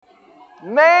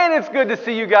Man, it's good to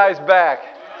see you guys back.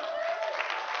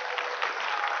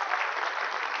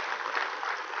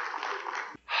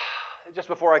 Just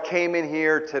before I came in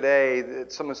here today,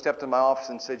 someone stepped in my office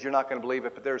and said, "You're not going to believe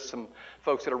it, but there's some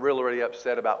folks that are really, really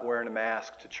upset about wearing a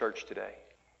mask to church today.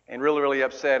 And really, really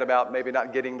upset about maybe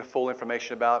not getting the full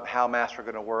information about how masks are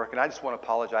going to work." And I just want to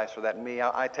apologize for that.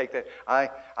 I take that.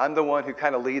 I'm the one who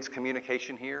kind of leads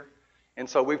communication here. And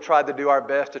so we've tried to do our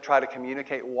best to try to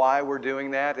communicate why we're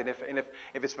doing that. And if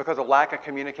it's because of lack of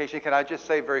communication, can I just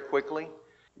say very quickly,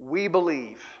 we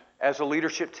believe as a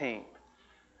leadership team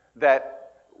that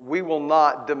we will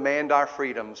not demand our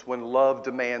freedoms when love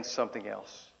demands something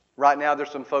else. Right now, there's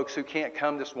some folks who can't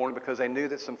come this morning because they knew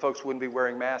that some folks wouldn't be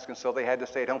wearing masks, and so they had to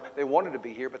stay at home. They wanted to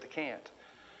be here, but they can't.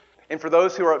 And for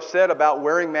those who are upset about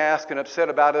wearing masks and upset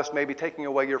about us maybe taking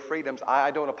away your freedoms,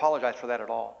 I don't apologize for that at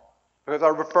all. Because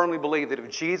I firmly believe that if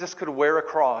Jesus could wear a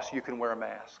cross, you can wear a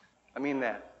mask. I mean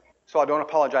that. So I don't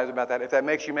apologize about that. If that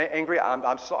makes you angry,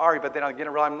 I'm sorry, but then again,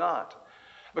 I'm not.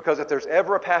 Because if there's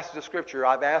ever a passage of Scripture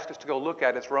I've asked us to go look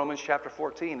at, it's Romans chapter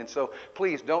 14. And so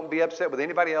please don't be upset with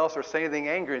anybody else or say anything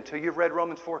angry until you've read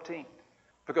Romans 14.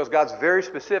 Because God's very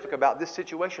specific about this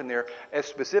situation there, as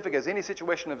specific as any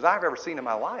situation as I've ever seen in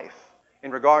my life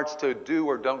in regards to do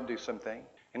or don't do something.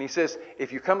 And he says,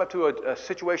 if you come up to a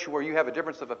situation where you have a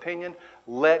difference of opinion,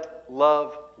 let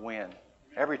love win.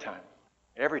 Every time.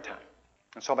 Every time.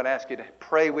 And so I'm going to ask you to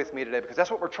pray with me today, because that's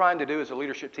what we're trying to do as a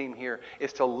leadership team here,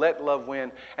 is to let love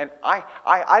win. And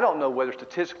I don't know whether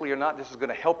statistically or not this is going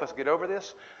to help us get over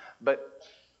this, but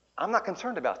I'm not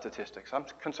concerned about statistics. I'm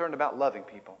concerned about loving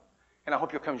people. And I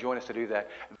hope you'll come join us to do that.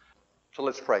 So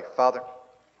let's pray. Father,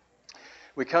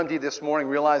 we come to you this morning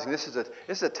realizing this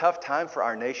is a tough time for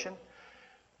our nation.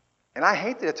 And I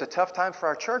hate that it's a tough time for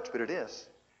our church, but it is.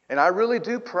 And I really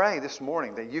do pray this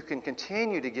morning that you can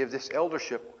continue to give this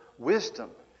eldership wisdom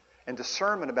and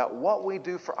discernment about what we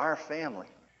do for our family.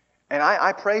 And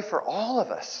I pray for all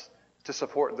of us to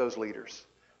support those leaders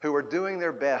who are doing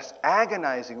their best,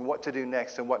 agonizing what to do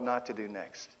next and what not to do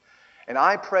next. And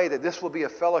I pray that this will be a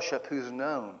fellowship who's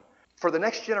known for the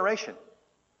next generation,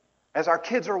 as our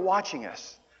kids are watching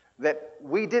us, that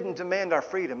we didn't demand our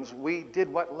freedoms, we did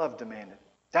what love demanded.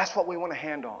 That's what we want to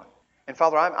hand on. And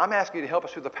Father, I'm asking you to help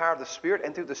us through the power of the Spirit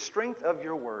and through the strength of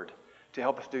your word to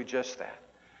help us do just that.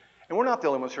 And we're not the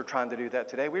only ones who are trying to do that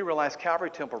today. We realize Calvary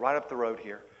Temple right up the road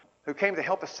here, who came to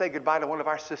help us say goodbye to one of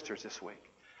our sisters this week.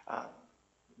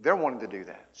 They're wanting to do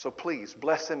that. So please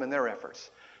bless them in their efforts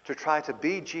to try to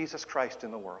be Jesus Christ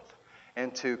in the world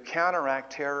and to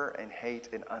counteract terror and hate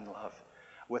and unlove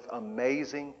with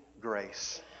amazing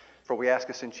grace. For we ask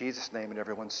us in Jesus' name, and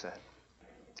everyone said.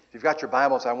 If you've got your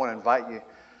Bibles, I want to invite you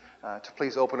to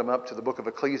please open them up to the book of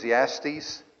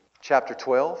Ecclesiastes, chapter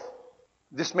 12.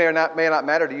 This may not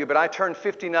matter to you, but I turned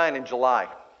 59 in July.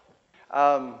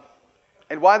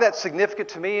 And why that's significant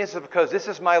to me is because this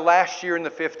is my last year in the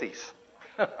 50s.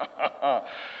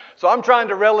 So I'm trying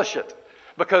to relish it,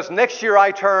 because next year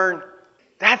I turn,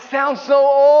 that sounds so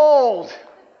old.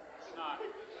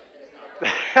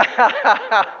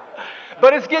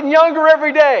 But it's getting younger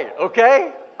every day,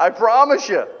 okay? I promise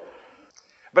you.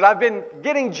 But I've been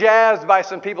getting jazzed by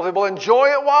some people who will enjoy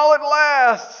it while it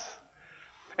lasts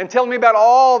and telling me about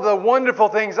all the wonderful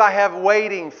things I have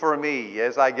waiting for me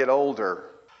as I get older.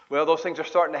 Well, those things are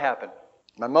starting to happen.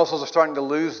 My muscles are starting to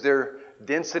lose their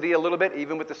density a little bit,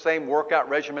 even with the same workout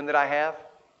regimen that I have.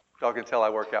 Y'all can tell I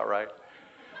work out, right?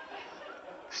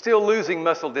 Still losing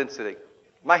muscle density.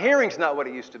 My hearing's not what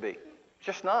it used to be. It's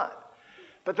just not.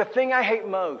 But the thing I hate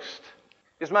most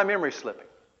is my memory slipping.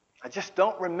 I just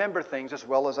don't remember things as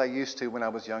well as I used to when I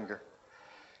was younger.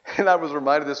 And I was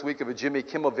reminded this week of a Jimmy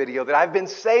Kimmel video that I've been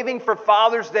saving for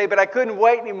Father's Day, but I couldn't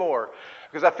wait anymore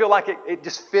because I feel like it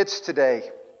just fits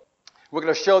today. We're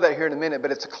going to show that here in a minute,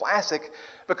 but it's a classic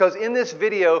because in this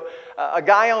video, a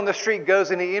guy on the street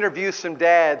goes and he interviews some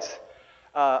dads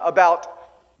about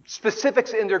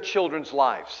specifics in their children's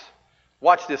lives.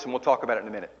 Watch this and we'll talk about it in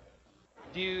a minute.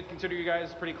 Do you consider you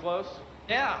guys pretty close?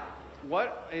 Yeah.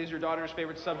 What is your daughter's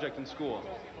favorite subject in school?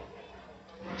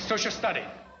 Social study.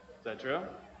 Is that true?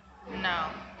 No.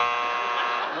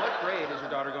 What grade is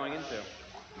your daughter going into?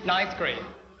 9th grade.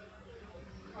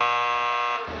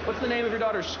 What's the name of your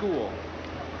daughter's school?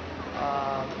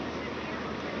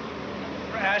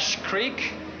 Ash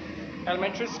Creek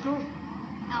Elementary School.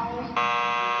 No.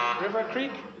 River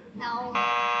Creek. No.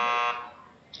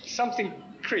 Something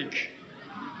Creek.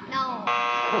 No.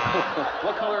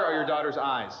 What color are your daughter's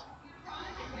eyes?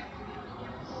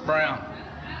 Brown.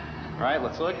 All right,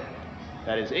 let's look.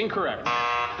 That is incorrect.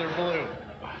 They're blue.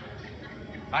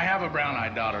 I have a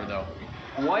brown-eyed daughter, though.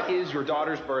 What is your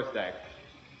daughter's birthday?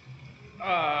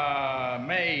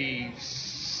 May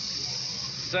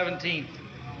 17th.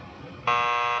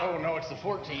 Oh, no, it's the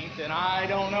 14th, and I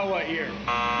don't know what year.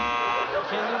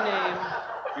 Can you name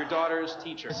your daughter's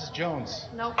teacher? Mrs. Jones.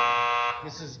 Nope.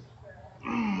 Mrs.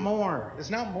 Moore.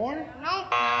 Is not Moore? Nope. No,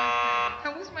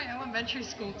 that was my elementary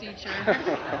school teacher.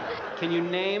 Can you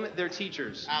name their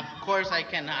teachers? Of course I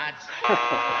cannot.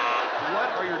 What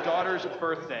are your daughter's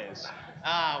birthdays?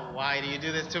 Why do you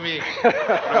do this to me?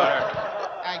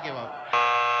 I give up.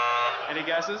 Any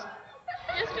guesses?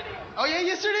 Yesterday. Oh yeah,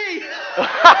 yesterday.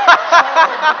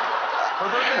 Her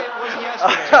birthday was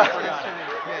yesterday. I forgot.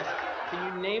 Yes. Can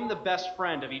you name the best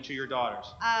friend of each of your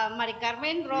daughters? Mari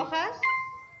Carmen Rojas,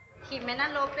 Jimena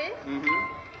López,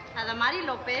 Adamari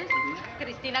López,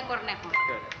 Cristina Cornejo,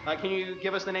 Good. Can you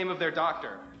give us the name of their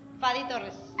doctor? Fadi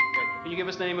Torres, Good. Can you give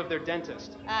us the name of their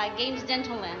dentist? Games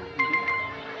Dentalland.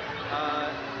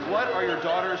 What are your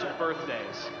daughter's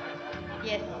birthdays?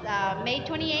 Yes, May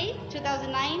 28,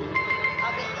 2009,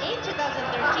 August 8, 2013.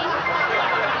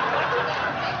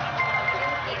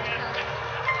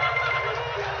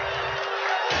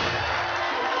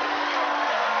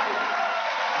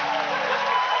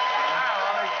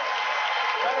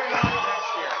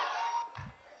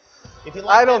 If you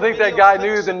like I don't think that video guy clips-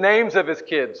 knew the names of his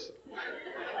kids.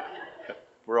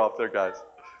 We're off there, guys.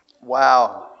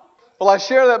 Wow. Well, I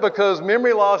share that because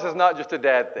memory loss is not just a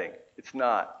dad thing. It's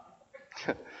not.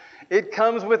 It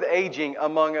comes with aging,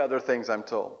 among other things, I'm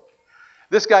told.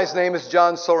 This guy's name is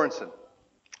John Sorensen.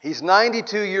 He's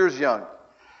 92 years young.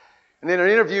 And in an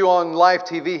interview on live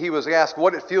TV, he was asked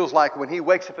what it feels like when he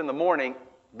wakes up in the morning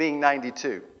being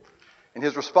 92. And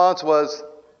his response was,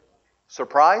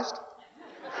 surprised?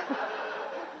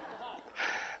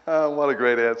 What a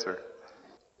great answer.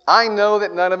 I know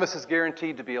that none of us is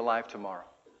guaranteed to be alive tomorrow.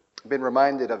 I've been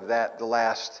reminded of that the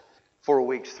last 4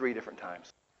 weeks, 3 different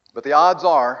times. But the odds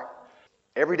are,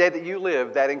 every day that you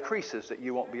live, that increases that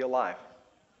you won't be alive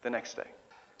the next day.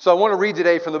 So I want to read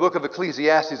today from the book of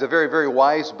Ecclesiastes, a very, very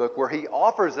wise book, where he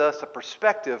offers us a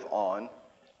perspective on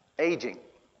aging.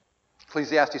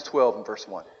 Ecclesiastes 12 and verse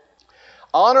 1.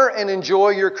 Honor and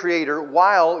enjoy your Creator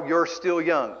while you're still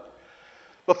young,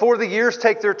 before the years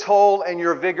take their toll and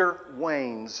your vigor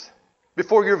wanes,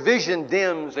 before your vision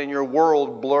dims and your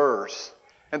world blurs,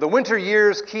 and the winter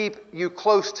years keep you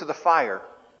close to the fire.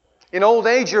 In old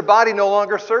age, your body no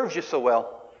longer serves you so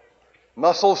well.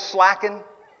 Muscles slacken,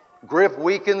 grip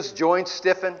weakens, joints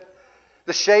stiffen.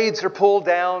 The shades are pulled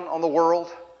down on the world.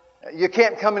 You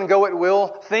can't come and go at will.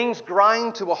 Things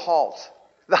grind to a halt.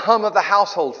 The hum of the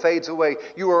household fades away.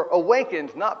 You are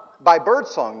awakened not by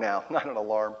birdsong now, not an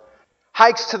alarm.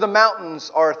 Hikes to the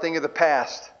mountains are a thing of the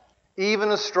past.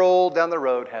 Even a stroll down the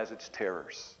road has its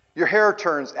terrors. Your hair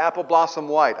turns apple blossom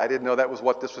white. I didn't know that was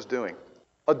what this was doing.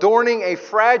 Adorning a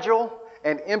fragile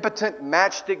and impotent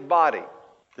matchstick body.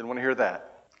 Didn't want to hear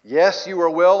that. Yes, you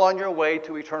are well on your way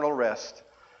to eternal rest.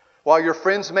 While your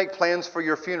friends make plans for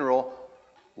your funeral,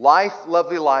 life,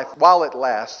 lovely life, while it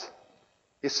lasts,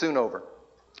 is soon over.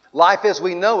 Life as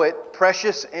we know it,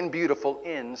 precious and beautiful,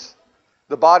 ends.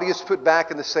 The body is put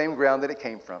back in the same ground that it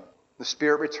came from. The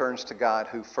spirit returns to God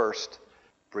who first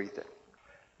breathed it.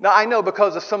 Now, I know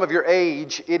because of some of your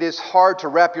age, it is hard to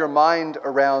wrap your mind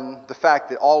around the fact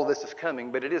that all of this is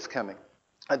coming, but it is coming.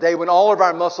 A day when all of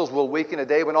our muscles will weaken, a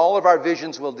day when all of our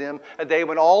visions will dim, a day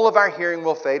when all of our hearing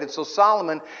will fade. And so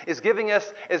Solomon is giving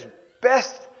us as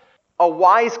best a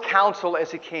wise counsel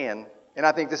as he can. And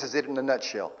I think this is it in a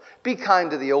nutshell. Be kind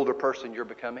to the older person you're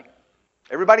becoming.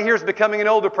 Everybody here is becoming an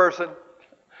older person.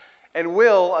 And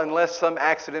will, unless some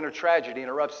accident or tragedy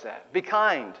interrupts that. Be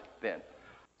kind, then,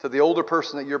 to the older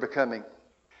person that you're becoming.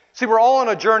 See, we're all on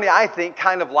a journey, I think,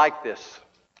 kind of like this.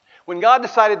 When God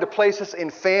decided to place us in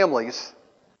families,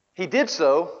 He did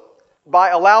so by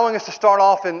allowing us to start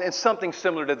off in something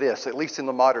similar to this, at least in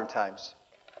the modern times.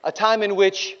 A time in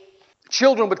which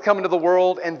children would come into the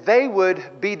world and they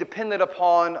would be dependent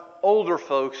upon older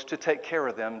folks to take care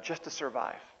of them just to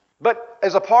survive. But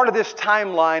as a part of this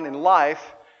timeline in life,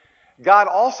 God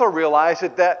also realized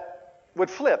that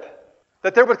would flip.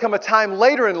 That there would come a time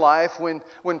later in life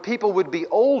when people would be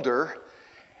older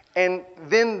and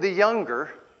then the younger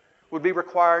would be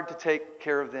required to take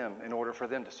care of them in order for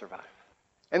them to survive.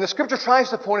 And the Scripture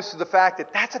tries to point us to the fact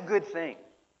that that's a good thing.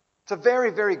 It's a very,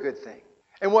 very good thing.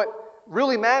 And what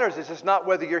really matters is it's not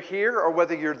whether you're here or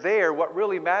whether you're there. What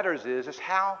really matters is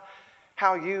how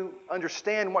you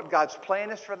understand what God's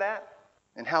plan is for that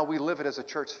and how we live it as a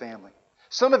church family.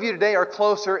 Some of you today are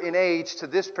closer in age to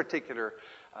this particular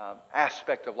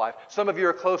aspect of life. Some of you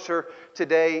are closer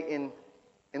today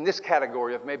in this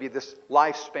category of maybe this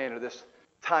lifespan or this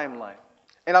timeline.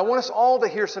 And I want us all to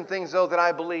hear some things, though, that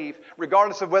I believe,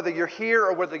 regardless of whether you're here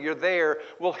or whether you're there,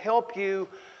 will help you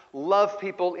love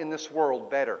people in this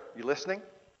world better. You listening?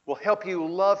 Will help you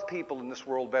love people in this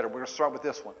world better. We're going to start with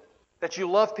this one. That you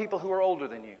love people who are older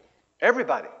than you.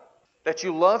 Everybody. That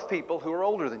you love people who are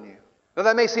older than you. Now,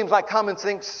 that may seem like common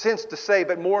sense to say,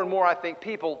 but more and more I think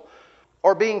people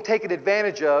are being taken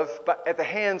advantage of at the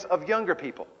hands of younger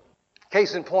people.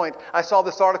 Case in point, I saw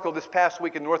this article this past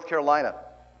week in North Carolina.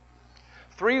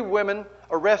 3 women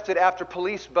arrested after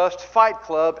police bust fight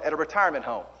club at a retirement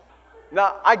home.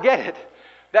 Now, I get it.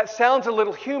 That sounds a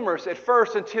little humorous at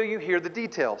first until you hear the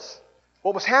details.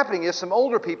 What was happening is some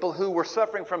older people who were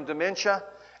suffering from dementia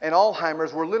and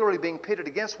Alzheimer's were literally being pitted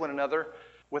against one another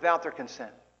without their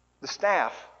consent. The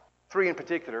staff, 3 in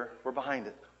particular, were behind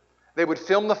it. They would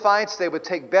film the fights, they would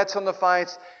take bets on the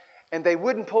fights, and they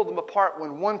wouldn't pull them apart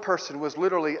when one person was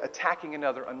literally attacking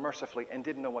another unmercifully and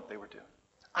didn't know what they were doing.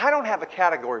 I don't have a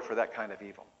category for that kind of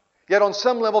evil. Yet on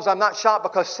some levels, I'm not shocked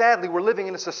because sadly we're living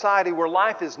in a society where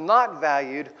life is not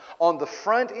valued on the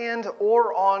front end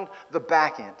or on the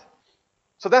back end.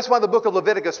 So that's why the book of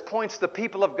Leviticus points the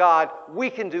people of God, we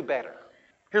can do better.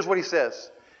 Here's what he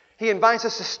says. He invites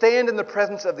us to stand in the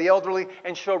presence of the elderly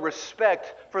and show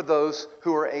respect for those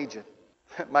who are aged.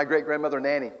 My great-grandmother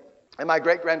Nanny and my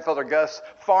great-grandfather Gus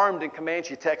farmed in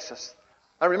Comanche, Texas.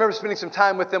 I remember spending some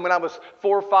time with them when I was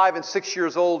 4, 5, and 6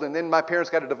 years old, and then my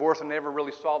parents got a divorce and never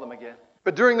really saw them again.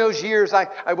 But during those years,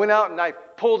 I went out and I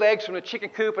pulled eggs from the chicken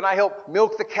coop and I helped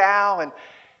milk the cow.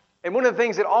 And one of the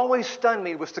things that always stunned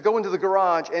me was to go into the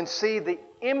garage and see the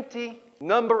empty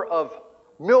number of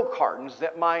milk cartons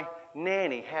that my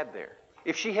nanny had there.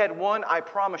 If she had one, I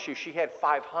promise you, she had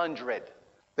 500.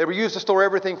 They were used to store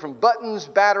everything from buttons,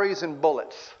 batteries, and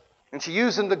bullets. And she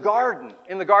used them in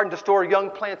the garden to store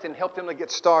young plants and help them to get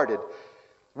started.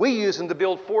 We use them to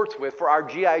build forts with for our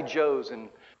G.I. Joes and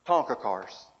Tonka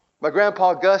cars. My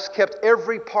grandpa Gus kept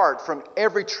every part from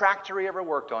every tractor he ever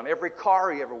worked on, every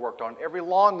car he ever worked on, every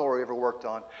lawnmower he ever worked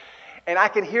on. And I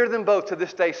can hear them both to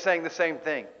this day saying the same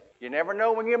thing. You never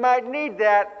know when you might need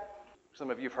that. Some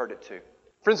of you have heard it too.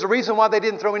 Friends, the reason why they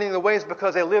didn't throw anything away is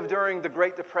because they lived during the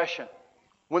Great Depression,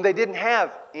 when they didn't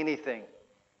have anything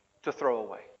to throw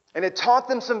away. And it taught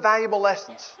them some valuable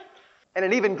lessons. And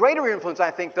an even greater influence,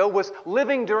 I think, though, was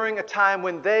living during a time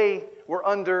when they were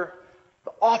under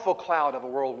the awful cloud of a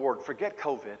world war. Forget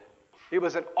COVID. It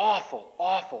was an awful,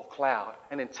 awful cloud.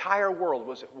 An entire world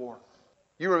was at war.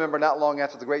 You remember not long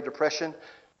after the Great Depression,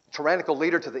 a tyrannical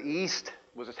leader to the east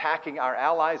was attacking our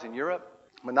allies in Europe.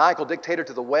 A maniacal dictator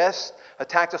to the west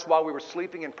attacked us while we were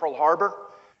sleeping in Pearl Harbor.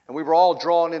 And we were all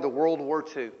drawn into World War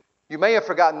II. You may have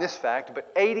forgotten this fact, but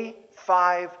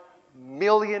 85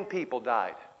 million people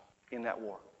died in that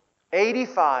war.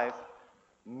 85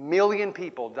 million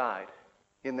people died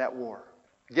in that war.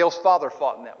 Gail's father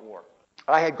fought in that war.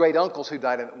 I had great uncles who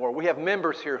died in that war. We have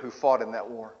members here who fought in that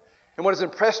war. And what has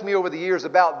impressed me over the years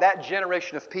about that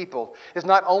generation of people is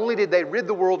not only did they rid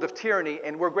the world of tyranny,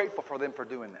 and we're grateful for them for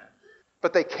doing that,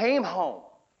 but they came home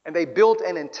and they built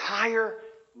an entire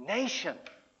nation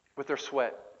with their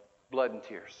sweat, blood, and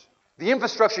tears. The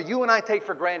infrastructure you and I take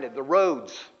for granted, the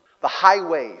roads, the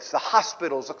highways, the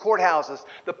hospitals, the courthouses,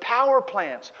 the power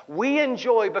plants, we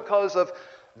enjoy because of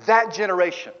that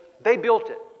generation. They built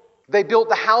it. They built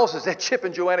the houses that Chip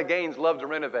and Joanna Gaines loved to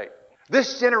renovate.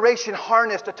 This generation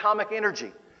harnessed atomic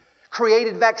energy,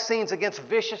 created vaccines against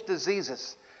vicious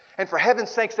diseases, and for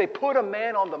heaven's sakes, they put a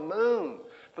man on the moon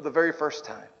for the very first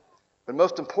time. But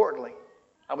most importantly,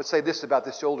 I would say this about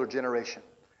this older generation.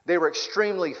 They were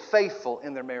extremely faithful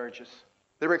in their marriages.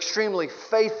 They were extremely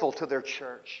faithful to their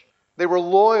church. They were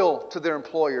loyal to their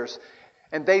employers.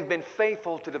 And they've been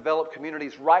faithful to develop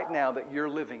communities right now that you're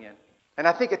living in. And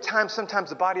I think at times,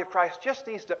 sometimes the body of Christ just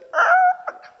needs to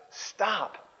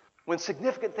stop when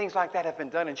significant things like that have been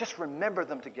done and just remember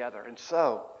them together. And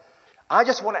so, I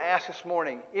just want to ask this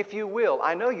morning, if you will,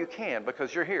 I know you can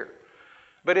because you're here,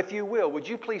 but if you will, would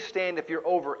you please stand if you're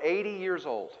over 80 years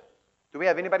old? Do we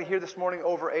have anybody here this morning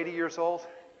over 80 years old?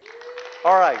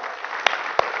 All right.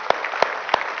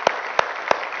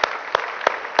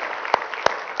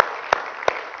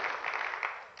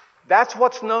 That's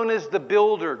what's known as the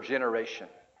builder generation,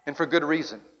 and for good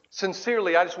reason.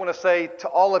 Sincerely, I just want to say to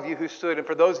all of you who stood, and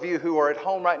for those of you who are at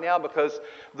home right now because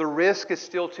the risk is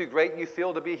still too great you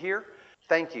feel to be here,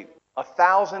 thank you.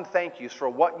 1,000 thank yous for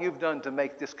what you've done to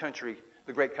make this country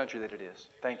the great country that it is.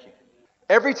 Thank you.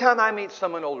 Every time I meet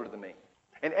someone older than me,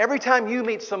 and every time you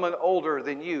meet someone older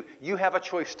than you, you have a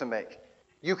choice to make.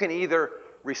 You can either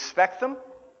respect them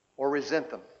or resent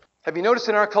them. Have you noticed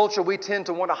in our culture we tend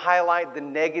to want to highlight the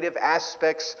negative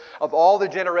aspects of all the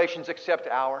generations except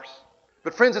ours?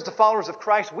 But friends, as the followers of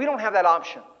Christ, we don't have that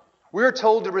option. We're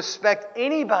told to respect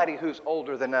anybody who's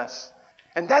older than us.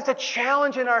 And that's a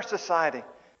challenge in our society,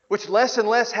 which less and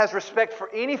less has respect for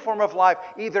any form of life,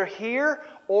 either here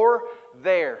or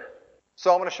there.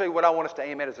 So I want to show you what I want us to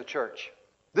aim at as a church.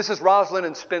 This is Rosalind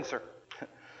and Spencer.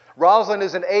 Rosalind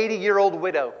is an 80-year-old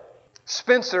widow.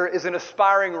 Spencer is an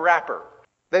aspiring rapper.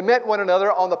 They met one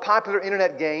another on the popular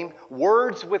internet game,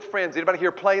 Words with Friends. Anybody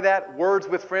here play that? Words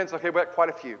with Friends? Okay, we got quite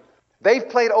a few. They've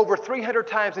played over 300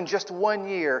 times in just 1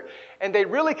 year, and they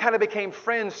really kind of became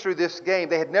friends through this game.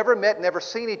 They had never met, never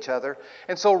seen each other.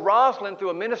 And so Rosalind,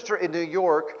 through a minister in New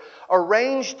York,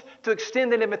 arranged to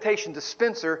extend an invitation to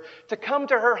Spencer to come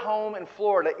to her home in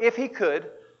Florida if he could,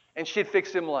 and she'd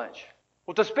fix him lunch.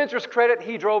 Well, to Spencer's credit,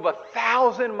 he drove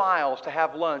 1,000 miles to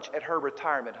have lunch at her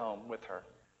retirement home with her.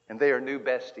 And they are new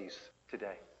besties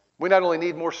today. We not only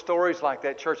need more stories like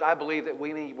that, church, I believe that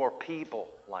we need more people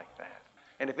like that.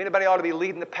 And if anybody ought to be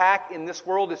leading the pack in this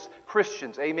world, it's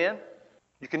Christians. Amen?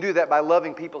 You can do that by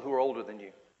loving people who are older than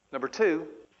you. Number two,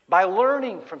 by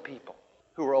learning from people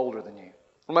who are older than you.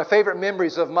 One of my favorite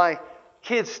memories of my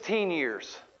kids' teen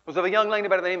years was of a young lady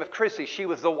by the name of Chrissy. She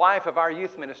was the wife of our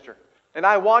youth minister. And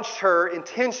I watched her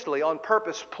intentionally, on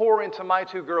purpose, pour into my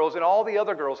two girls and all the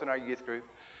other girls in our youth group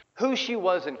who she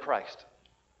was in Christ.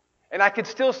 And I could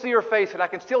still see her face, and I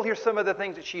can still hear some of the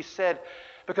things that she said,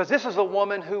 because this is a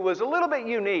woman who was a little bit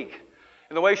unique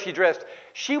in the way she dressed.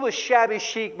 She was shabby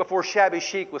chic before shabby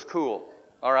chic was cool,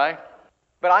 all right?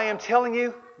 But I am telling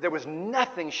you, there was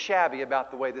nothing shabby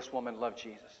about the way this woman loved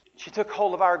Jesus. She took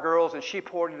hold of our girls and she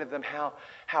poured into them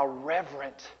how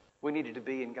reverent we needed to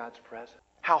be in God's presence.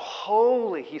 How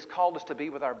holy He's called us to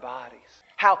be with our bodies.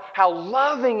 How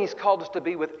loving He's called us to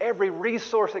be with every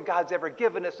resource that God's ever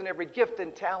given us and every gift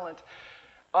and talent.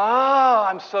 Oh,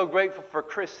 I'm so grateful for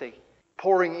Chrissy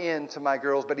pouring into my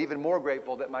girls, but even more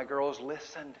grateful that my girls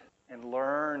listened and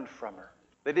learned from her.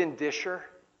 They didn't dish her.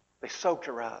 They soaked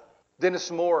her up.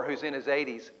 Dennis Moore, who's in his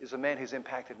 80s, is a man who's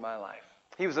impacted my life.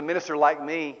 He was a minister like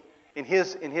me in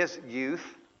his youth.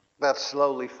 That's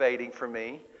slowly fading for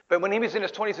me. But when he was in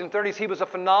his 20s and 30s, he was a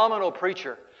phenomenal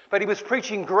preacher. But he was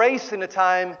preaching grace in a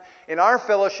time in our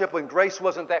fellowship when grace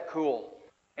wasn't that cool.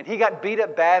 And he got beat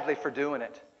up badly for doing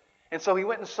it. And so he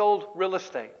went and sold real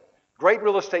estate. Great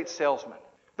real estate salesman.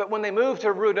 But when they moved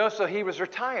to Ruidoso, he was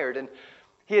retired. And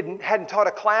he hadn't taught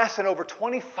a class in over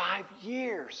 25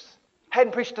 years.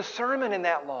 Hadn't preached a sermon in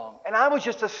that long. And I was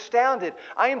just astounded.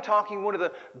 I am talking one of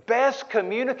the best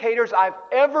communicators I've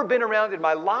ever been around in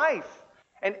my life.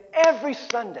 And every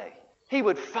Sunday, he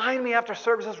would find me after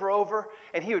services were over,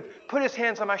 and he would put his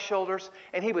hands on my shoulders,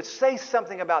 and he would say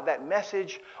something about that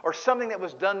message, or something that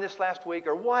was done this last week,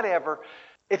 or whatever.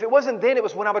 If it wasn't then, it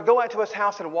was when I would go out to his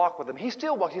house and walk with him. He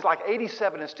still walks. He's like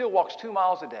 87 and still walks 2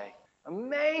 miles a day.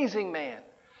 Amazing man.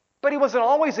 But he wasn't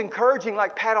always encouraging,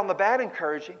 like pat on the back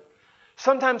encouraging.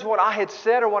 Sometimes what I had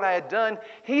said or what I had done,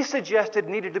 he suggested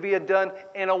needed to be done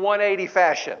in a 180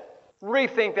 fashion.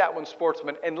 Rethink that one,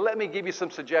 sportsman, and let me give you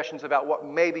some suggestions about what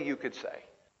maybe you could say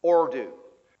or do.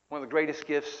 One of the greatest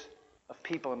gifts of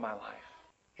people in my life.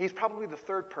 He's probably the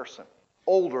third person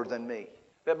older than me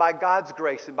that by God's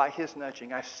grace and by His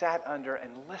nudging I've sat under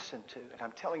and listened to. And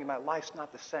I'm telling you, my life's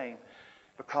not the same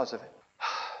because of it.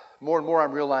 More and more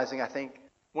I'm realizing, I think,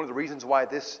 one of the reasons why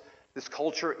this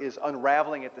culture is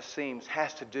unraveling at the seams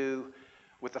has to do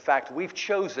with the fact we've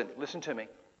chosen, listen to me,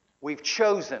 we've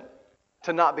chosen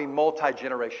to not be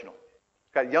multi-generational.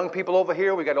 We've got young people over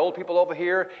here, we've got old people over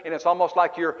here, and it's almost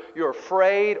like you're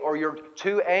afraid or you're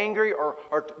too angry or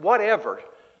whatever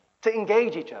to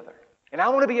engage each other. And I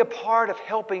want to be a part of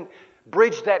helping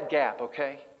bridge that gap,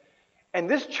 okay? And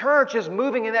this church is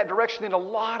moving in that direction in a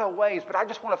lot of ways, but I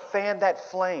just want to fan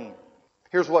that flame.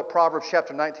 Here's what Proverbs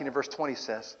chapter 19 and verse 20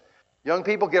 says. Young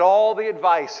people, get all the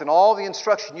advice and all the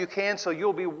instruction you can so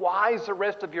you'll be wise the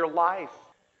rest of your life.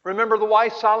 Remember the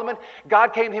wise Solomon?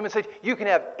 God came to him and said, you can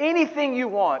have anything you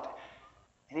want.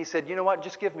 And he said, you know what?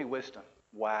 Just give me wisdom.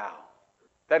 Wow.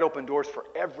 That opened doors for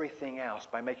everything else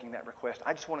by making that request.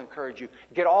 I just want to encourage you.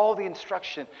 Get all the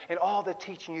instruction and all the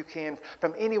teaching you can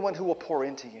from anyone who will pour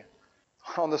into you.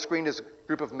 On the screen is a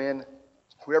group of men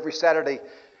who every Saturday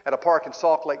at a park in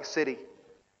Salt Lake City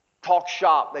talk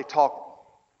shop. They talk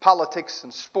politics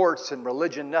and sports and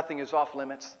religion. Nothing is off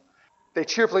limits. They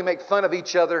cheerfully make fun of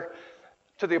each other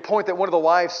to the point that one of the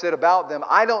wives said about them,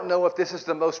 I don't know if this is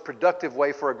the most productive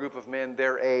way for a group of men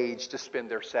their age to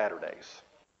spend their Saturdays.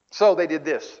 So they did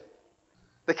this.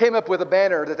 They came up with a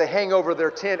banner that they hang over their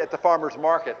tent at the farmer's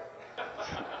market.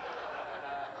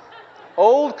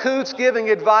 Old Coots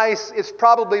giving advice is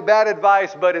probably bad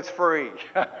advice, but it's free.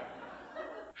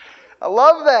 I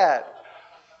love that.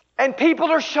 And people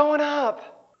are showing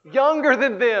up, younger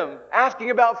than them,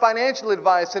 asking about financial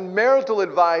advice and marital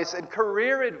advice and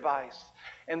career advice.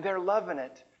 And they're loving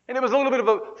it. And it was a little bit of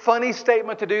a funny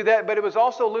statement to do that, but it was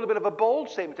also a little bit of a bold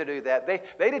statement to do that. They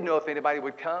didn't know if anybody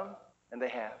would come, and they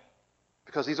have.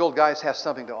 Because these old guys have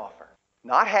something to offer.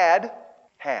 Not had,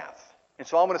 have. And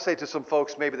so I'm going to say to some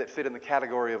folks maybe that fit in the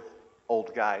category of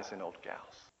old guys and old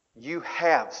gals, you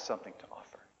have something to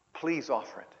offer. Please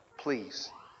offer it. Please.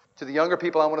 To the younger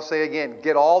people, I want to say again,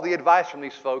 get all the advice from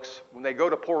these folks when they go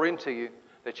to pour into you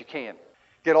that you can.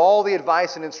 Get all the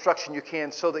advice and instruction you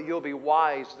can so that you'll be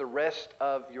wise the rest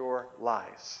of your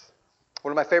lives.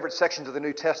 One of my favorite sections of the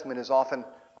New Testament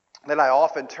that I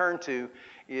often turn to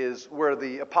is where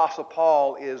the Apostle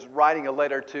Paul is writing a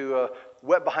letter to a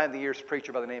wet behind the ears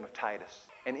preacher by the name of Titus.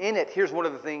 And in it, here's one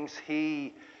of the things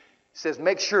he says,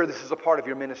 make sure this is a part of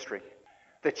your ministry.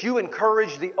 That you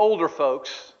encourage the older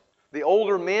folks, the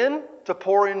older men, to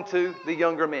pour into the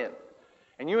younger men.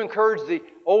 And you encourage the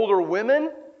older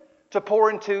women to pour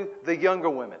into the younger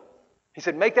women. He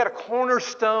said, make that a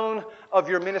cornerstone of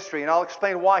your ministry. And I'll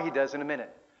explain why he does in a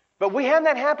minute. But we have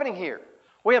that happening here.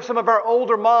 We have some of our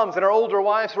older moms and our older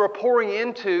wives who are pouring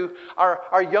into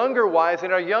our younger wives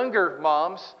and our younger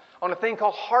moms on a thing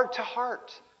called Heart to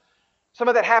Heart. Some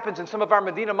of that happens in some of our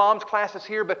Medina Moms classes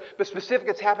here, but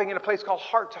specifically it's happening in a place called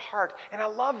Heart to Heart. And I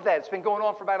love that. It's been going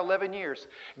on for about 11 years.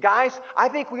 Guys, I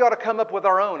think we ought to come up with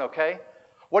our own, okay?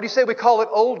 What do you say we call it?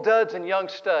 Old duds and young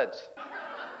studs.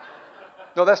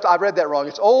 No, I read that wrong.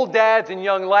 It's old dads and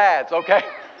young lads, okay?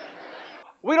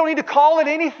 We don't need to call it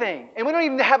anything. And we don't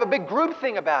even have a big group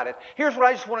thing about it. Here's what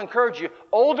I just want to encourage you.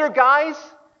 Older guys,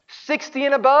 60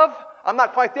 and above, I'm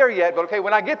not quite there yet, but okay,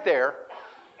 when I get there,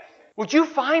 would you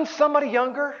find somebody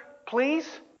younger, please?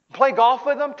 Play golf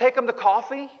with them, take them to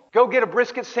coffee, go get a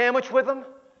brisket sandwich with them.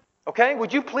 Okay,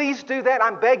 would you please do that?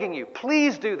 I'm begging you.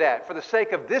 Please do that for the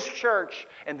sake of this church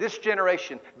and this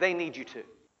generation. They need you to.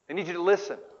 They need you to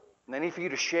listen. And they need for you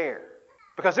to share.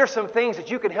 Because there's some things that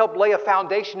you can help lay a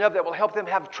foundation of that will help them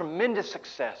have tremendous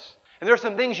success. And there's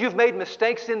some things you've made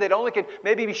mistakes in that only can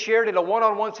maybe be shared in a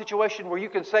one-on-one situation where you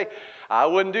can say, I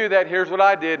wouldn't do that. Here's what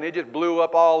I did. And it just blew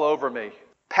up all over me.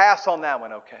 Pass on that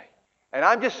one, okay? And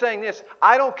I'm just saying this.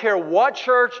 I don't care what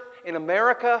church in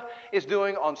America is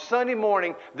doing on Sunday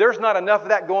morning. There's not enough of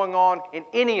that going on in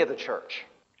any of the church.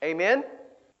 Amen?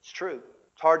 It's true.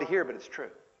 It's hard to hear, but it's true.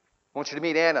 I want you to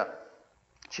meet Anna.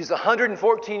 She's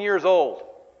 114 years old,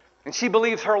 and she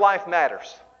believes her life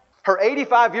matters. Her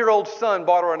 85-year-old son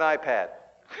bought her an iPad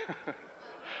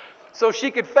so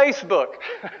she could Facebook.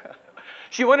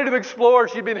 She wanted to explore.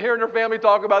 She'd been hearing her family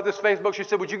talk about this Facebook. She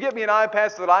said, would you get me an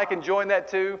iPad so that I can join that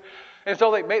too? And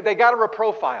so they got her a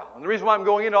profile. And the reason why I'm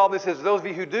going into all this is those of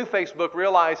you who do Facebook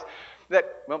realize that,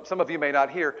 well, some of you may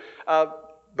not hear,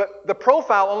 but the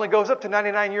profile only goes up to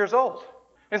 99 years old.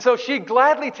 And so she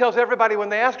gladly tells everybody when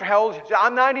they ask her how old she is,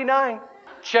 I'm 99.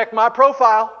 Check my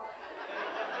profile.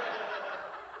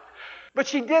 But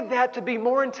she did that to be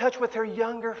more in touch with her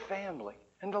younger family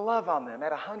and to love on them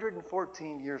at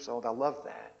 114 years old. I love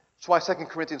that. That's why 2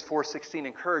 Corinthians 4:16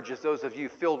 encourages those of you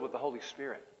filled with the Holy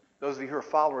Spirit, those of you who are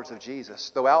followers of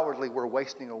Jesus, though outwardly we're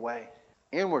wasting away,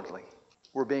 inwardly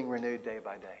we're being renewed day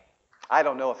by day. I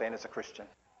don't know if Anna's a Christian.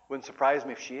 Wouldn't surprise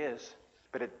me if she is,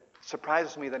 but it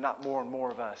surprises me that not more and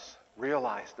more of us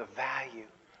realize the value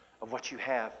of what you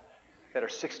have that are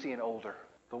 60 and older,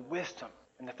 the wisdom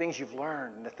and the things you've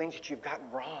learned and the things that you've gotten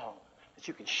wrong that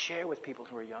you can share with people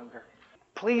who are younger.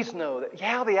 Please know that,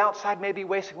 yeah, the outside may be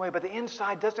wasting away, but the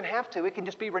inside doesn't have to. It can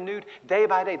just be renewed day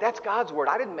by day. That's God's word.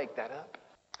 I didn't make that up.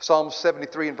 Psalm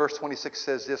 73 and verse 26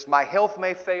 says this, my health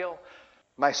may fail,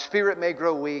 my spirit may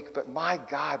grow weak, but my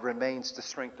God remains the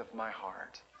strength of my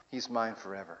heart. He's mine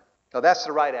forever. Now that's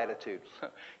the right attitude.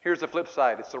 Here's the flip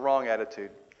side. It's the wrong attitude.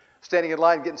 Standing in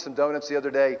line getting some donuts the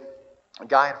other day, a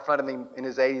guy in front of me in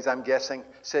his 80s, I'm guessing,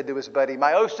 said to his buddy,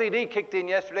 my OCD kicked in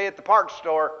yesterday at the park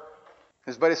store.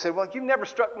 His buddy said, well, you've never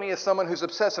struck me as someone who's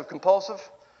obsessive compulsive.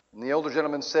 And the older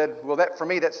gentleman said, well, for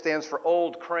me, that stands for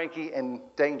old, cranky, and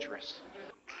dangerous.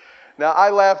 Now,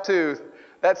 I laugh too.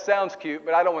 That sounds cute,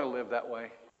 but I don't want to live that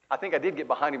way. I think I did get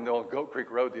behind him, though, on Goat Creek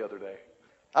Road the other day.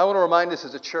 I want to remind us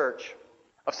as a church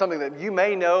of something that you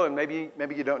may know and maybe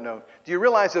you don't know. Do you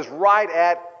realize there's right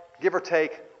at, give or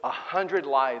take, 100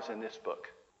 lives in this book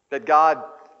that God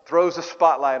throws a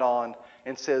spotlight on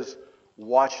and says,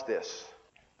 watch this.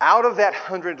 Out of that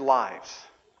 100 lives,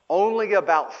 only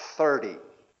about 30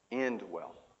 end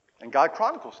well. And God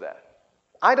chronicles that.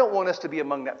 I don't want us to be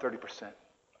among that 30%.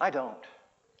 I don't.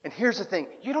 And here's the thing.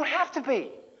 You don't have to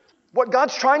be. What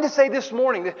God's trying to say this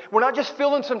morning, we're not just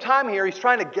filling some time here. He's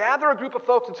trying to gather a group of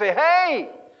folks and say, hey,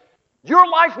 Your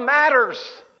life matters.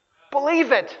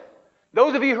 Believe it.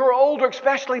 Those of you who are older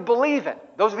especially, believe it.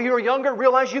 Those of you who are younger,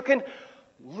 realize you can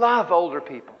love older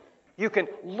people. You can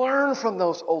learn from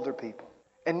those older people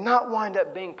and not wind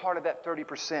up being part of that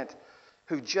 30%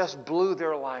 who just blew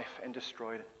their life and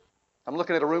destroyed it. I'm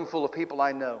looking at a room full of people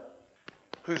I know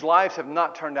whose lives have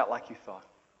not turned out like you thought.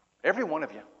 Every one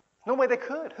of you. No way they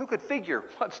could. Who could figure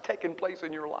what's taken place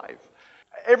in your life?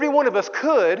 Every one of us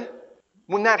could,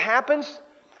 when that happens,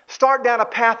 start down a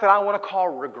path that I want to call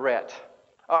regret,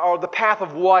 or the path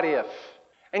of what if.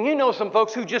 And you know some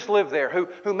folks who just live there,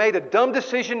 who made a dumb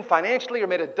decision financially or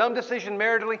made a dumb decision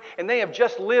maritally, and they have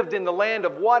just lived in the land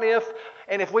of what if,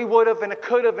 and if we would have, and it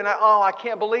could have, and I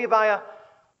can't believe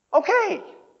Okay,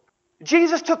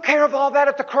 Jesus took care of all that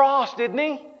at the cross, didn't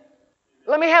He?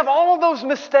 Let me have all of those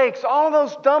mistakes, all of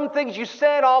those dumb things you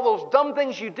said, all those dumb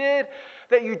things you did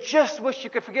that you just wish you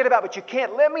could forget about, but you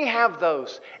can't. Let me have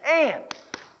those. And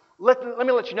let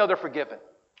me let you know they're forgiven.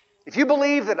 If you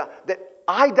believe that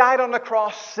I died on the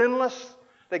cross sinless,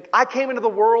 that I came into the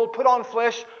world, put on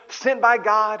flesh, sent by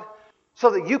God,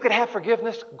 so that you could have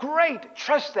forgiveness, great.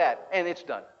 Trust that, and it's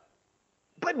done.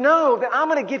 But know that I'm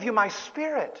going to give you my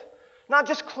Spirit. Not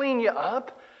just clean you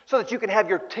up so that you can have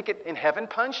your ticket in heaven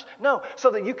punched. No, so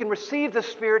that you can receive the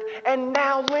Spirit and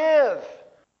now live.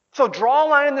 So draw a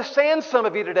line in the sand, some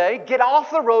of you today. Get off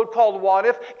the road called what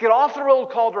if. Get off the road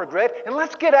called regret. And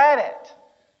let's get at it.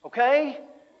 Okay?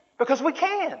 Because we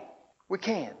can. We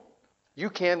can. You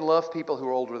can love people who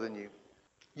are older than you.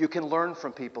 You can learn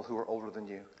from people who are older than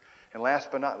you. And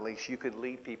last but not least, you could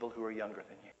lead people who are younger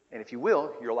than you. And if you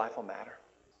will, your life will matter.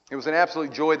 It was an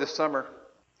absolute joy this summer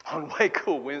on Way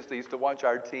Cool Wednesdays to watch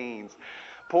our teens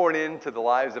pouring into the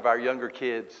lives of our younger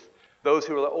kids. Those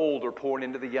who are older pouring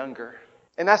into the younger.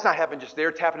 And that's not happening just there.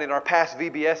 It's happening in our past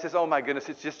VBSs. Oh my goodness,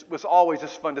 it was always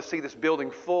just fun to see this building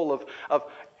full of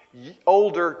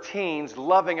older teens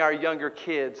loving our younger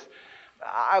kids.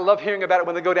 I love hearing about it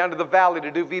when they go down to the valley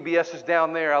to do VBSs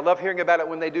down there. I love hearing about it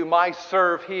when they do My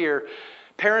Serve here.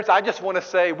 Parents, I just want to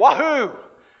say, wahoo!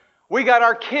 We got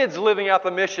our kids living out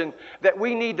the mission that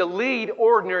we need to lead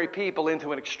ordinary people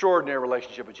into an extraordinary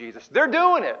relationship with Jesus. They're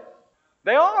doing it.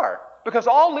 They are. Because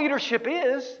all leadership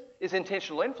is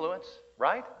intentional influence,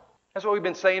 right? That's what we've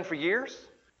been saying for years.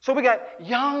 So we got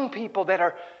young people that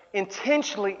are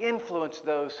intentionally influence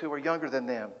those who are younger than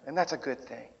them. And that's a good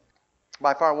thing.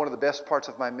 By far, one of the best parts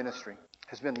of my ministry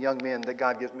has been the young men that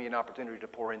God gives me an opportunity to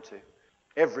pour into.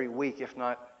 Every week, if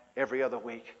not every other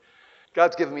week.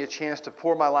 God's given me a chance to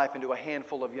pour my life into a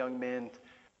handful of young men,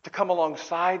 to come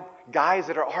alongside guys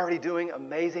that are already doing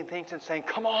amazing things and saying,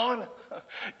 come on,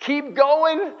 keep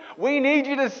going. We need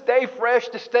you to stay fresh,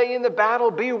 to stay in the battle,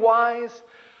 be wise.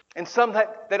 And some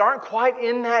that aren't quite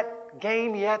in that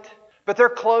game yet, but they're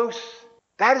close.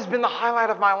 That has been the highlight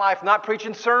of my life. Not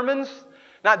preaching sermons,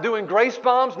 not doing grace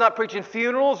bombs, not preaching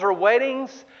funerals or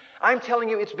weddings. I'm telling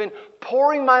you, it's been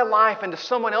pouring my life into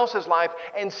someone else's life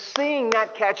and seeing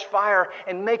that catch fire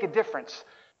and make a difference.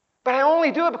 But I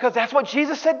only do it because that's what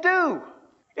Jesus said do.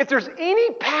 If there's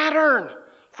any pattern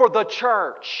for the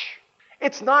church,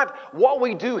 it's not what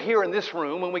we do here in this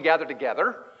room when we gather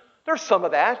together. There's some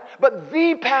of that. But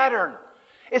the pattern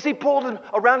is He pulled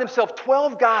around Himself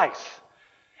 12 guys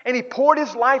and He poured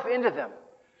His life into them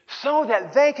so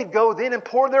that they could go then and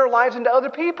pour their lives into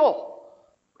other people.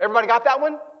 Everybody got that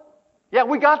one? Yeah,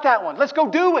 we got that one. Let's go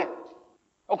do it.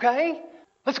 Okay?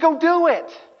 Let's go do it.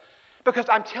 Because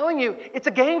I'm telling you, it's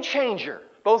a game changer,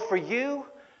 both for you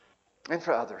and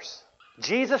for others.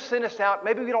 Jesus sent us out.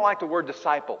 Maybe we don't like the word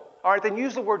disciple. All right, then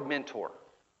use the word mentor.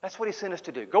 That's what He sent us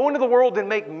to do. Go into the world and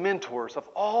make mentors of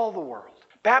all the world.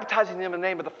 Baptizing them in the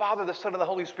name of the Father, the Son, and the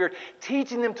Holy Spirit.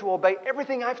 Teaching them to obey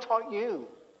everything I've taught you.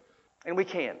 And we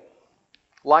can.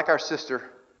 Like our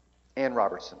sister, Ann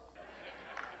Robertson.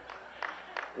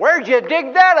 Where'd you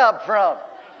dig that up from?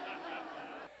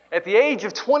 At the age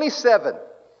of 27,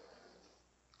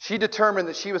 she determined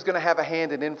that she was going to have a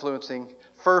hand in influencing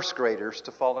first graders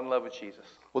to fall in love with Jesus.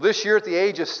 Well, this year at the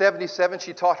age of 77,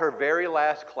 she taught her very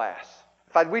last class.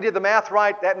 If we did the math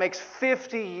right, that makes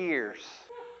 50 years,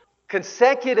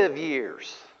 consecutive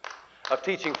years of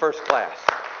teaching first class.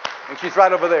 And she's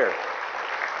right over there.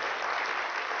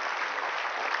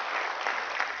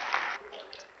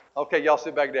 Okay, y'all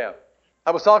sit back down. I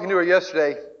was talking to her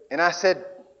yesterday, and I said,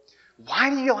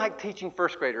 why do you like teaching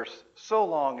first graders so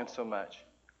long and so much?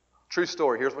 True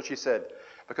story. Here's what she said.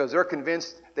 Because they're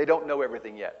convinced they don't know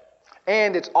everything yet.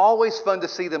 And it's always fun to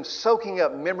see them soaking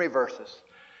up memory verses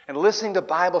and listening to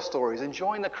Bible stories,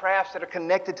 enjoying the crafts that are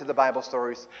connected to the Bible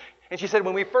stories. And she said,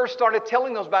 when we first started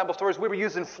telling those Bible stories, we were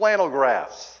using flannel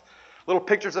graphs, little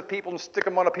pictures of people and stick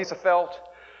them on a piece of felt.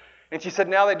 And she said,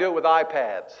 now they do it with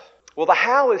iPads. Well, the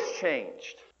how has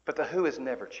changed, but the who has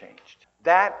never changed.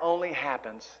 That only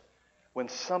happens when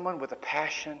someone with a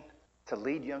passion to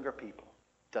lead younger people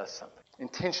does something.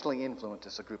 Intentionally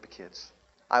influences a group of kids.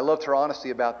 I loved her honesty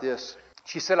about this.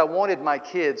 She said, I wanted my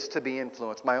kids to be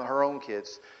influenced, her own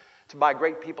kids, by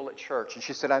great people at church. And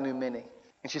she said, I knew many.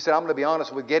 And she said, I'm going to be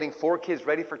honest, with getting 4 kids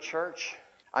ready for church,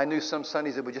 I knew some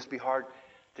Sundays it would just be hard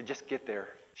to just get there.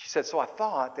 She said, so I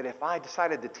thought that if I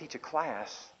decided to teach a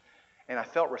class and I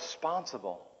felt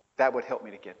responsible, that would help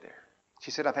me to get there.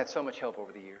 She said, I've had so much help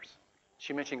over the years.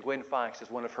 She mentioned Gwen Fikes as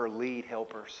one of her lead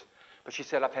helpers. But she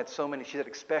said, I've had so many. She said,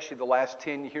 especially the last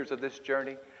 10 years of this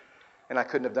journey, and I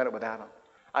couldn't have done it without them.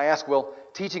 I asked, well,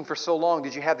 teaching for so long,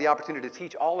 did you have the opportunity to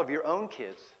teach all of your own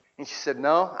kids? And she said,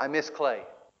 no, I miss Clay.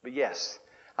 But yes,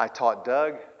 I taught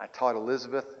Doug, I taught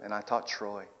Elizabeth, and I taught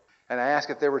Troy. And I asked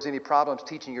if there was any problems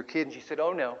teaching your kid, and she said,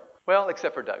 oh, no. Well,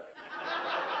 except for Doug.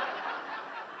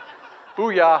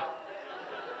 Booyah.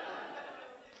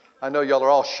 I know y'all are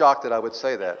all shocked that I would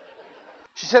say that.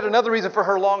 She said another reason for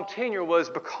her long tenure was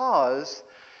because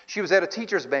she was at a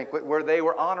teacher's banquet where they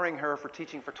were honoring her for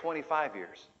teaching for 25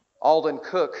 years. Alden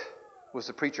Cook was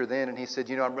the preacher then, and he said,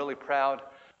 I'm really proud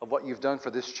of what you've done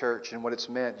for this church and what it's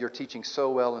meant. You're teaching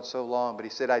so well and so long. But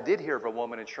he said, I did hear of a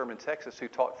woman in Sherman, Texas who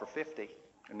taught for 50.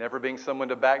 And never being someone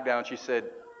to back down, she said,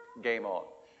 game on.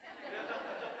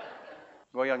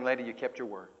 Well, young lady, you kept your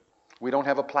word. We don't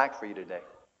have a plaque for you today.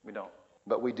 We don't.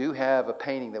 But we do have a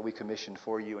painting that we commissioned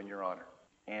for you in your honor.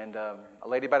 And a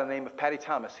lady by the name of Patty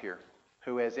Thomas here,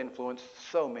 who has influenced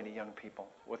so many young people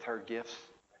with her gifts.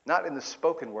 Not in the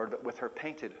spoken word, but with her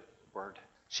painted word.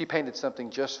 She painted something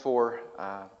just for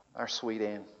our sweet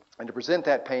Ann. And to present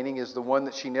that painting is the one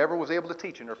that she never was able to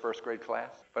teach in her first grade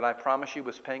class. But I promise she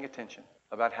was paying attention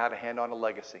about how to hand on a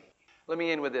legacy. Let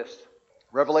me end with this.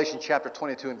 Revelation chapter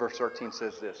 22 and verse 13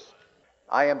 says this.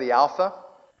 I am the Alpha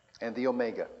and the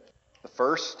Omega, the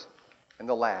first and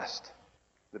the last,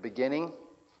 the beginning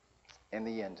and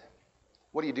the end.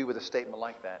 What do you do with a statement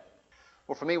like that?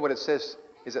 Well, for me, what it says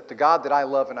is that the God that I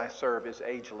love and I serve is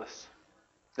ageless.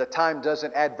 That time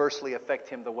doesn't adversely affect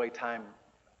him the way time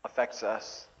affects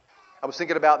us. I was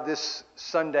thinking about this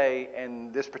Sunday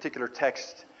and this particular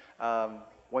text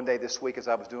one day this week as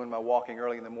I was doing my walking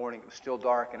early in the morning. It was still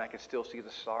dark and I could still see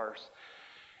the stars.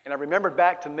 And I remembered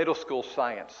back to middle school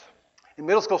science. And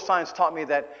middle school science taught me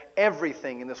that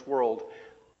everything in this world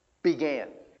began.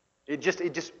 It just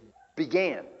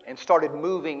began and started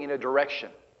moving in a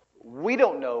direction. We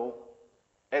don't know,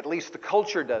 at least the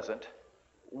culture doesn't,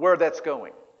 where that's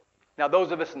going. Now,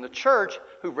 those of us in the church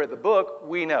who've read the book,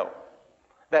 we know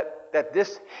that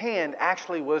this hand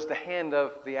actually was the hand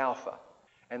of the Alpha.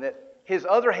 And that his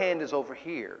other hand is over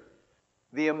here,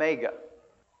 the Omega.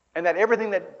 And that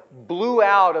everything that blew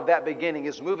out of that beginning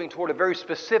is moving toward a very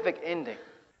specific ending.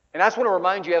 And I just want to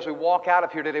remind you as we walk out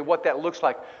of here today what that looks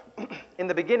like. In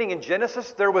the beginning in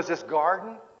Genesis, there was this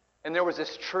garden and there was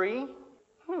this tree.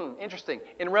 Interesting.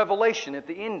 In Revelation, at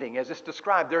the ending, as it's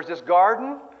described, there's this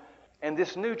garden and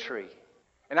this new tree.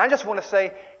 And I just want to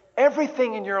say,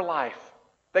 everything in your life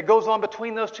that goes on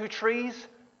between those two trees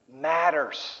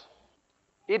matters.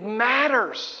 It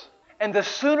matters. And the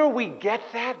sooner we get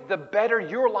that, the better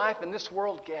your life in this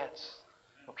world gets.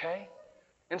 Okay?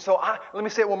 And so let me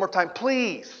say it one more time.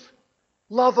 Please,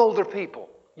 love older people.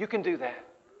 You can do that.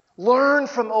 Learn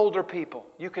from older people.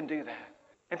 You can do that.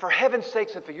 And for heaven's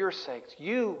sakes and for your sakes,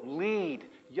 you lead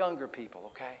younger people,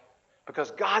 okay?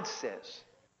 Because God says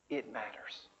it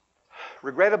matters.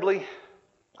 Regrettably,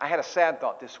 I had a sad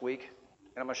thought this week,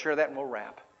 and I'm going to share that and we'll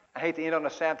wrap. I hate to end on a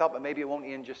sad thought, but maybe it won't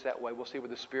end just that way. We'll see where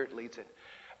the Spirit leads it.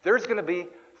 There's going to be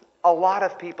a lot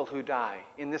of people who die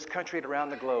in this country and around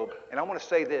the globe. And I want to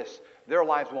say this, their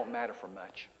lives won't matter for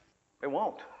much. They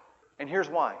won't. And here's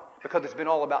why. Because it's been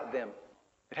all about them.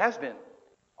 It has been.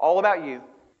 All about you.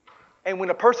 And when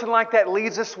a person like that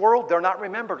leaves this world, they're not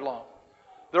remembered long.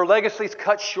 Their legacy is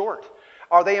cut short.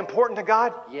 Are they important to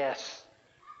God? Yes.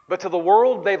 But to the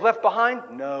world they've left behind?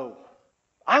 No.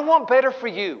 I want better for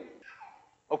you.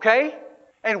 Okay?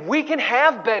 And we can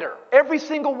have better. Every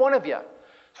single one of you.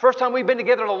 It's the first time we've been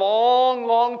together in a long,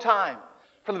 long time.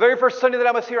 From the very first Sunday that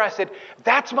I was here, I said,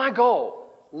 that's my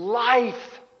goal.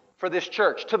 Life for this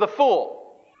church to the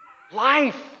full.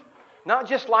 Life. Not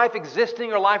just life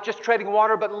existing or life just treading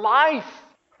water, but life.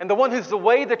 And the one who's the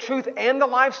way, the truth, and the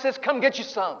life says, come get you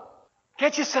some.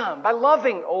 Get you some by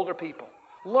loving older people,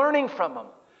 learning from them,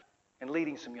 and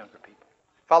leading some younger people.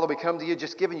 Father, we come to you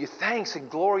just giving you thanks and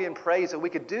glory and praise that we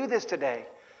could do this today.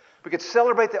 We could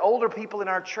celebrate the older people in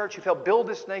our church who've helped build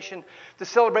this nation, to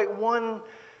celebrate one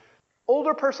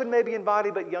older person maybe in body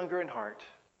but younger in heart.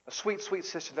 A sweet, sweet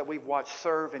sister that we've watched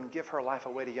serve and give her life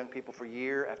away to young people for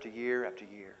year after year after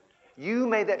year. You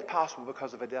made that possible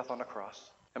because of a death on a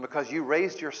cross. And because you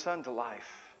raised your son to life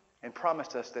and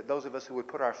promised us that those of us who would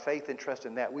put our faith and trust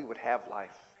in that, we would have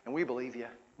life. And we believe you.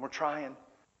 We're trying.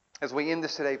 As we end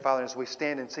this today, Father, as we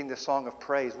stand and sing this song of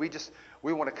praise,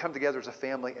 we want to come together as a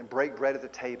family and break bread at the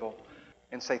table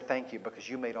and say thank you because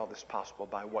you made all this possible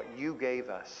by what you gave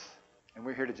us. And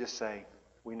we're here to just say,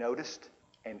 we noticed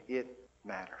and it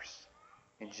matters.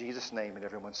 In Jesus' name, and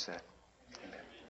everyone said, amen.